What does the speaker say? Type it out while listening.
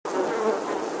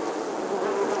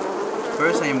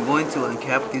First, I am going to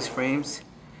uncap these frames.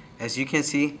 As you can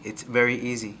see, it's very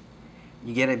easy.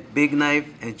 You get a big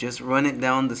knife and just run it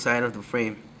down the side of the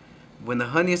frame. When the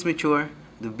honey is mature,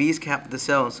 the bees cap the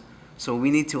cells, so we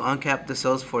need to uncap the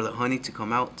cells for the honey to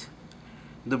come out.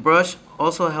 The brush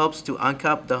also helps to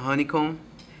uncap the honeycomb.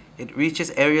 It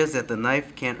reaches areas that the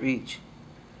knife can't reach.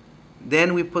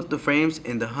 Then we put the frames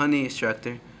in the honey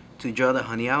extractor to draw the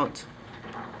honey out,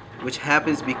 which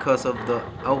happens because of the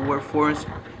outward force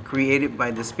created by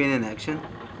the spinning action.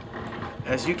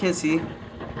 As you can see,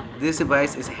 this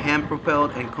device is hand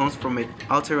propelled and comes from an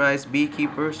authorized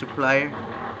beekeeper supplier,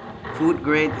 food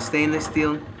grade stainless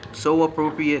steel, so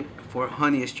appropriate for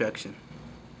honey extraction.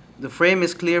 The frame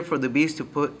is clear for the bees to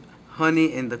put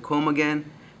honey in the comb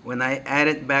again when I add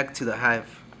it back to the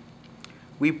hive.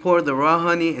 We pour the raw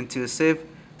honey into a sieve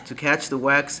to catch the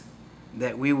wax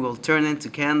that we will turn into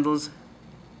candles,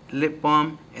 lip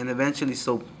balm, and eventually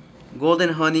soap. Golden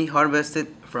honey harvested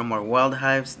from our wild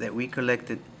hives that we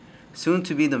collected, soon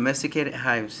to be domesticated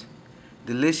hives.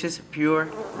 Delicious, pure,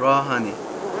 raw honey.